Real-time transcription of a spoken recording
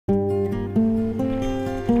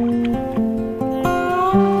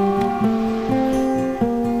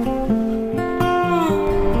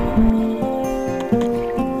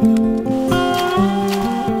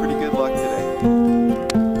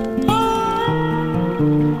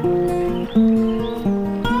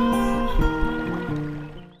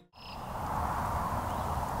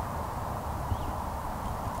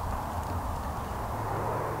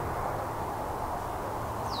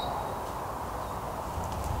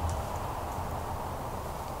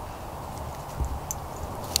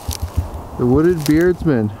The Wooded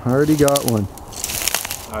Beardsman, already got one.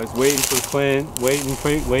 I was waiting for Clint,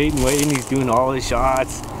 waiting. He's doing all his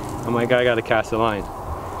shots. I'm like, I gotta cast a line.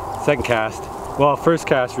 Second cast, well, first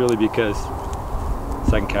cast really, because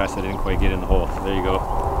second cast I didn't quite get in the hole. So there you go.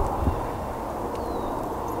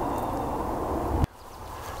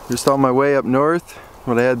 Just on my way up north,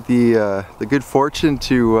 when I had the good fortune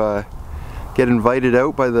to get invited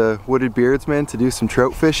out by the Wooded Beardsman to do some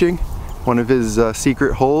trout fishing, one of his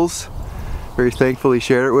secret holes. Very thankful he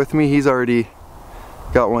shared it with me. He's already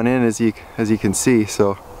got one in, as you can see.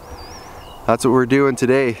 So that's what we're doing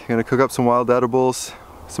today. Gonna cook up some wild edibles,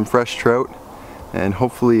 some fresh trout, and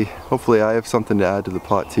hopefully I have something to add to the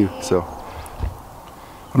pot too. So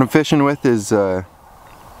what I'm fishing with is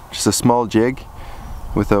just a small jig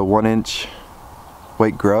with a 1-inch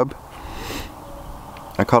white grub.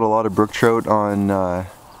 I caught a lot of brook trout on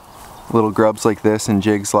little grubs like this in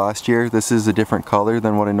jigs last year. This is a different color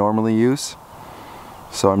than what I normally use,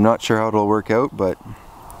 so I'm not sure how it'll work out, but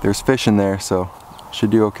there's fish in there, so should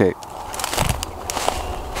do okay.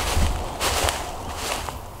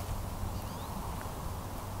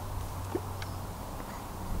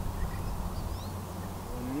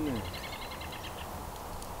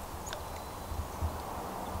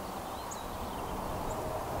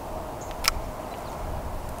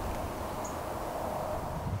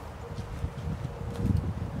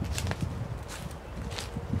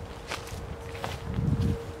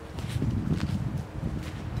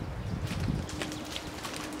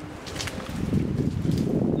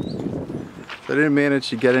 I didn't manage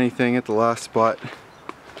to get anything at the last spot,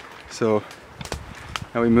 so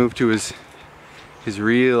now we move to his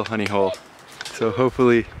real honey hole. So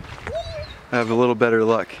hopefully I have a little better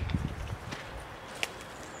luck.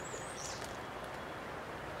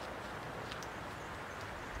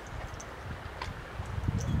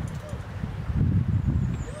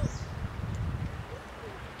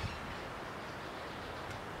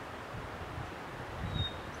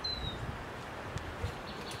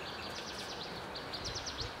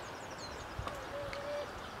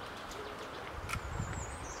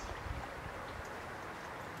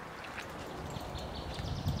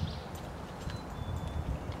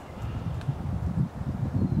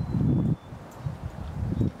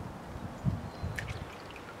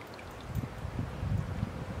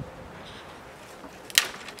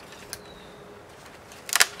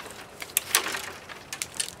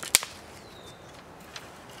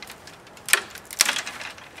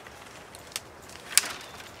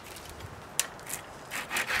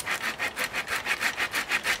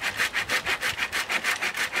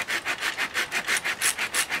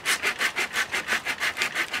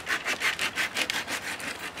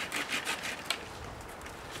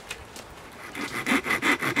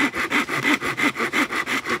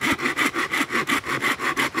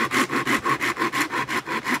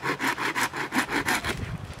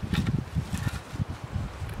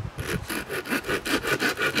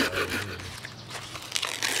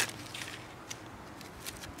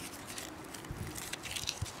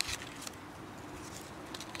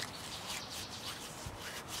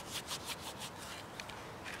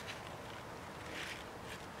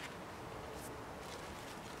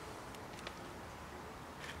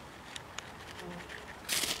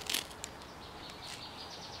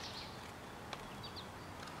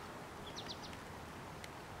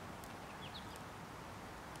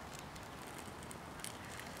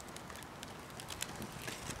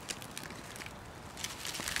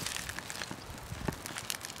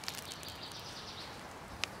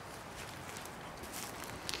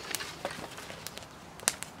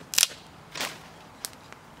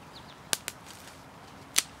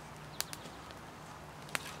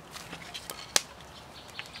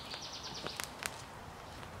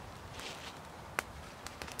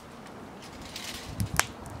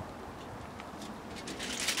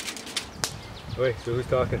 Wait, so who's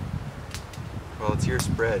talking? Well, it's your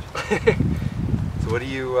spread. So what do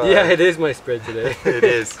you... Yeah, it is my spread today. It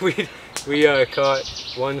is. We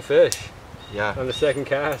caught one fish. Yeah. On the second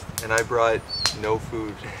cast. And I brought no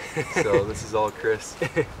food, so this is all Chris.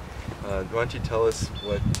 Why don't you tell us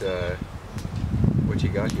what you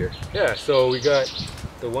got here? Yeah, so we got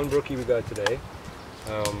the one brookie we got today,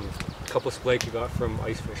 a couple splake we got from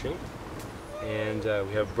ice fishing, and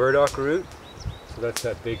we have burdock root. So that's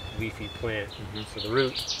that big leafy plant. So the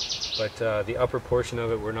root, but the upper portion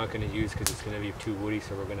of it we're not going to use because it's going to be too woody,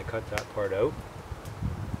 so we're going to cut that part out.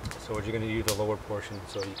 So we're going to use the lower portion,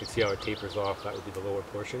 so you can see how it tapers off. That would be the lower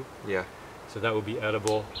portion. Yeah. So that would be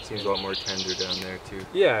edible. Seems a lot more tender down there too.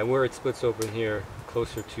 Yeah, and where it splits open here,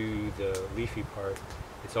 closer to the leafy part,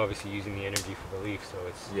 it's obviously using the energy for the leaf, so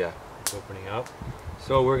it's it's opening up.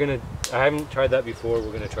 So we're gonna, I haven't tried that before,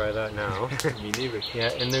 we're gonna try that now. Me neither.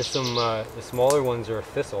 Yeah, and there's some, the smaller ones are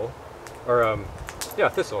thistle, or yeah,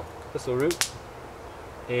 thistle root.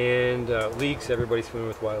 And leeks, everybody's familiar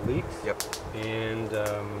with wild leeks. Yep. And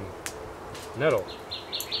nettle.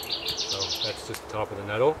 So that's just the top of the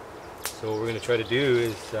nettle. So what we're going to try to do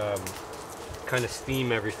is kind of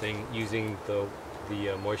steam everything using the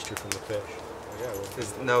moisture from the fish. So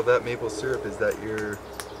yeah, now that maple syrup, is that your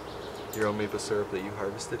own maple syrup that you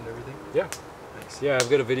harvested and everything? Yeah. Nice. Yeah, I've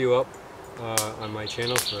got a video up on my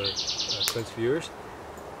channel for Clint's viewers.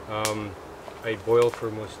 I boiled for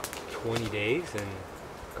almost 20 days and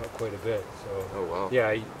got quite a bit. So oh wow. yeah,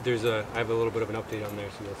 I have a little bit of an update on there,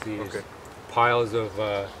 so you'll see okay. piles of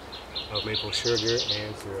maple sugar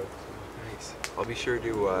and syrup. Nice. I'll be sure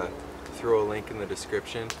to throw a link in the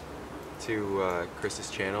description to Chris's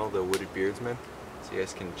channel, the Wooded Beardsman, so you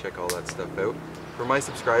guys can check all that stuff out. For my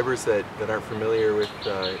subscribers that aren't familiar with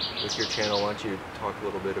your channel, why don't you talk a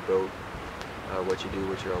little bit about what you do,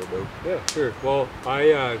 what you're all about? Yeah, sure. Well,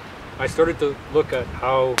 I started to look at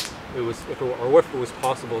how it was, if it was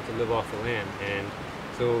possible to live off the land, and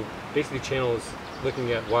so basically the channel is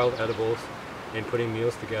looking at wild edibles and putting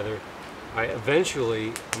meals together. I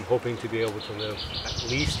eventually am hoping to be able to live at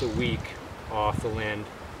least a week off the land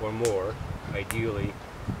or more, ideally,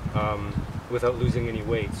 without losing any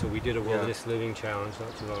weight. So we did a wilderness living challenge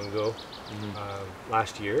not too long ago,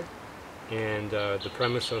 last year, and the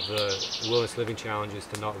premise of the wilderness living challenge is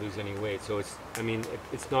to not lose any weight. So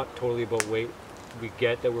it's not totally about weight. We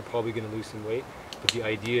get that we're probably going to lose some weight, but the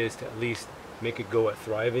idea is to at least make a go at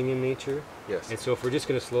thriving in nature. Yes. And so if we're just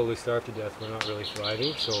going to slowly starve to death, we're not really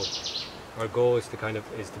thriving. So our goal is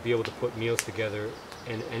to be able to put meals together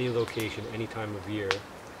in any location, any time of year,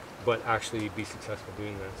 but actually be successful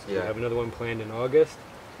doing that. So we have another one planned in August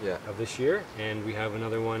of this year, and we have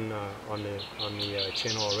another one on the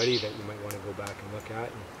channel already that you might want to go back and look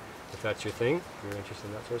at, and if that's your thing, if you're interested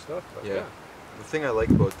in that sort of stuff. But yeah. The thing I like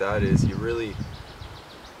about that is you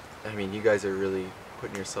guys are really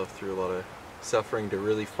putting yourself through a lot of suffering to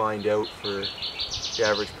really find out for the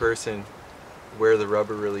average person where the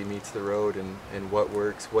rubber really meets the road, and what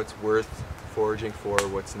works, what's worth foraging for,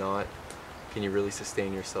 what's not. Can you really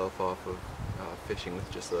sustain yourself off of fishing with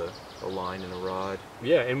just a line and a rod?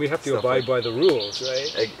 Yeah, and we have to abide by the rules,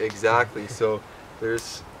 right? Exactly. So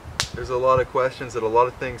there's a lot of questions and a lot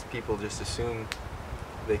of things people just assume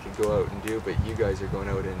they could go out and do, but you guys are going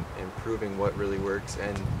out and proving what really works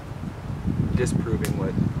and disproving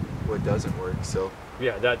what doesn't work. So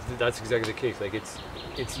yeah, that's exactly the case. Like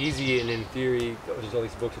it's easy, and in theory there's all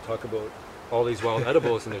these books that talk about all these wild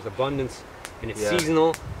edibles and there's abundance and it's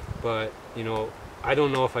seasonal, but you know, I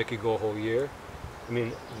don't know if I could go a whole year. I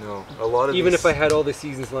mean, no, a lot of even if I had all the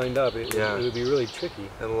seasons lined up, it would be really tricky.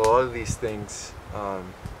 And a lot of these things,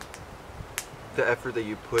 the effort that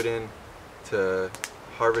you put in to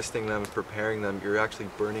harvesting them, preparing them, you're actually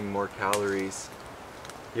burning more calories.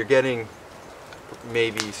 You're getting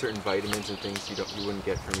maybe certain vitamins and things you wouldn't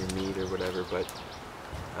get from your meat or whatever, but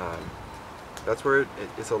that's where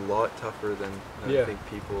it's a lot tougher than I think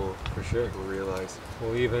people realize.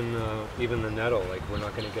 Well, even the nettle, like we're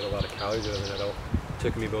not going to get a lot of calories out of the nettle. It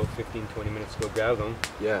took me about 15-20 minutes to go grab them.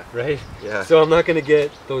 Yeah. Right? Yeah. So I'm not going to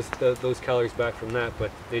get those calories back from that,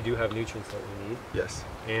 but they do have nutrients that we need. Yes.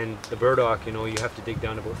 And the burdock, you know, you have to dig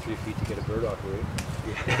down about 3 feet to get a burdock root.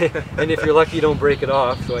 Yeah. And if you're lucky, you don't break it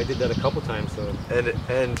off. So I did that a couple times. So.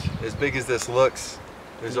 And as big as this looks,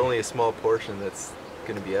 there's only a small portion that's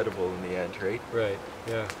going to be edible in the end, right? Right.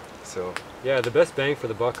 Yeah. So. Yeah, the best bang for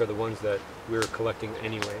the buck are the ones that we're collecting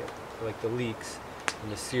anyway, like the leeks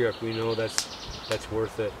and the syrup. We know that's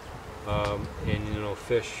worth it. And you know,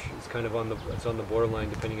 fish is kind of on the borderline,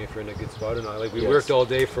 depending if you're in a good spot or not. Like we worked all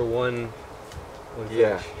day for one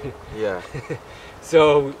fish. Yeah.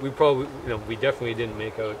 So we definitely didn't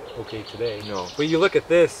make out okay today. No. But you look at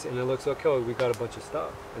this and it looks okay. Oh, we got a bunch of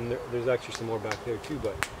stuff, and there's actually some more back there too.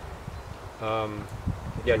 But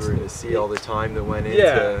you were to see all the time that went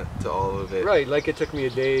into all of it. Right. Like it took me a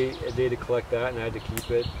day to collect that, and I had to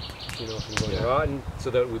keep it, you know, from going rotten,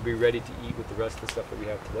 so that it would be ready to eat with the rest of the stuff that we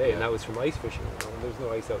have today. Yeah. And that was from ice fishing. You know, and there's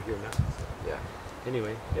no ice out here now. So. Yeah.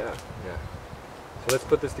 Anyway, yeah. Yeah. So let's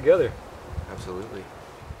put this together. Absolutely.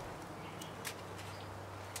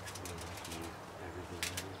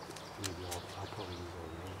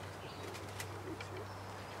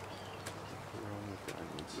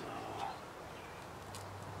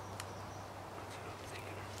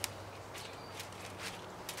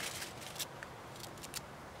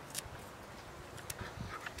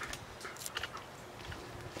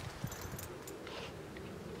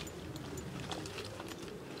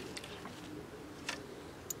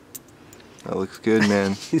 That looks good,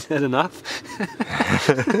 man. Is that enough?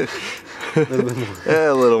 A little bit more.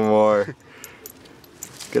 Yeah, a little more.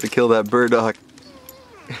 Gotta kill that burdock.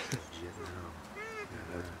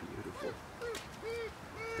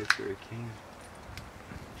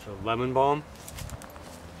 So lemon balm,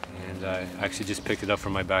 and I actually just picked it up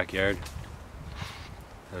from my backyard.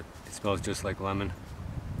 It smells just like lemon.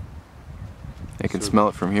 I can smell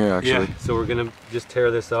it from here, actually. Yeah, so we're gonna just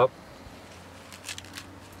tear this up,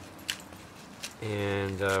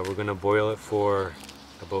 and we're gonna boil it for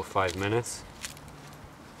about 5 minutes,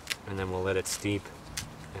 and then we'll let it steep,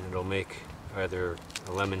 and it'll make either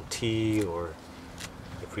a lemon tea, or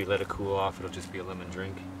if we let it cool off, it'll just be a lemon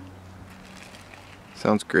drink.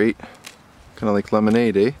 Sounds great. Kind of like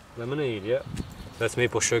lemonade, eh? Lemonade, yeah. That's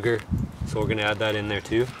maple sugar, so we're gonna add that in there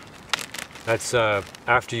too. That's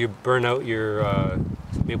after you burn out your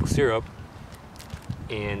maple syrup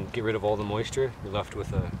and get rid of all the moisture, you're left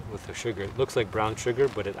with a sugar. It looks like brown sugar,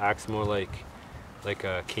 but it acts more like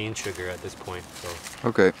a cane sugar at this point. So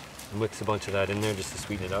okay. Mix a bunch of that in there just to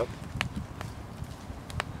sweeten it up.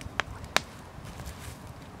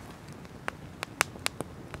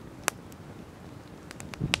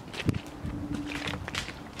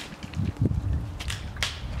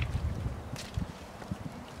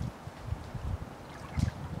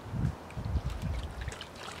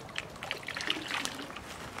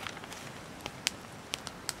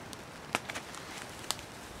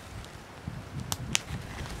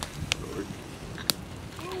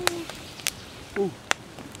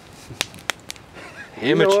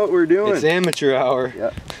 You know what we're doing. It's amateur hour. Yeah.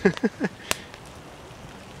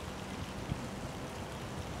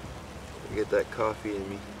 Get that coffee in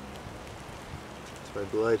me. It's my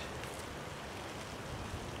blood.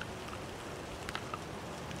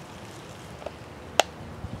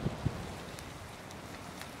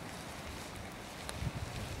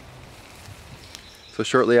 So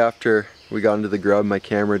shortly after we got into the grub, my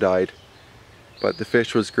camera died. But the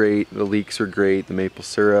fish was great, the leeks were great, the maple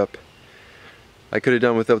syrup. I could have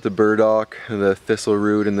done without the burdock, the thistle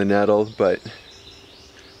root, and the nettle, but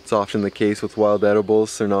it's often the case with wild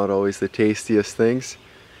edibles. They're not always the tastiest things.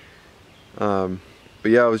 But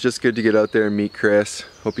yeah, it was just good to get out there and meet Chris.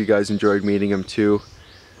 Hope you guys enjoyed meeting him too.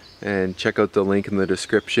 And check out the link in the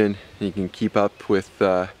description. You can keep up with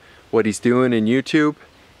what he's doing in YouTube.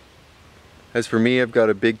 As for me, I've got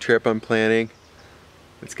a big trip I'm planning.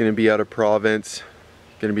 It's going to be out of province.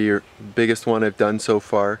 Going to be your biggest one I've done so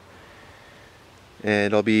far.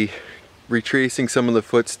 And I'll be retracing some of the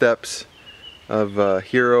footsteps of a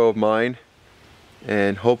hero of mine,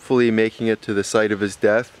 and hopefully making it to the site of his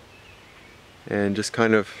death, and just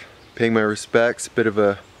kind of paying my respects. Bit of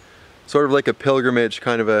a sort of like a pilgrimage,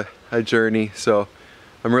 kind of a journey. So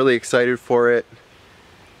I'm really excited for it.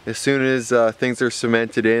 As soon as things are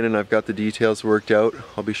cemented in and I've got the details worked out,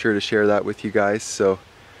 I'll be sure to share that with you guys. So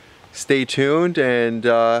stay tuned and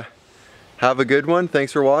have a good one.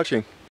 Thanks for watching.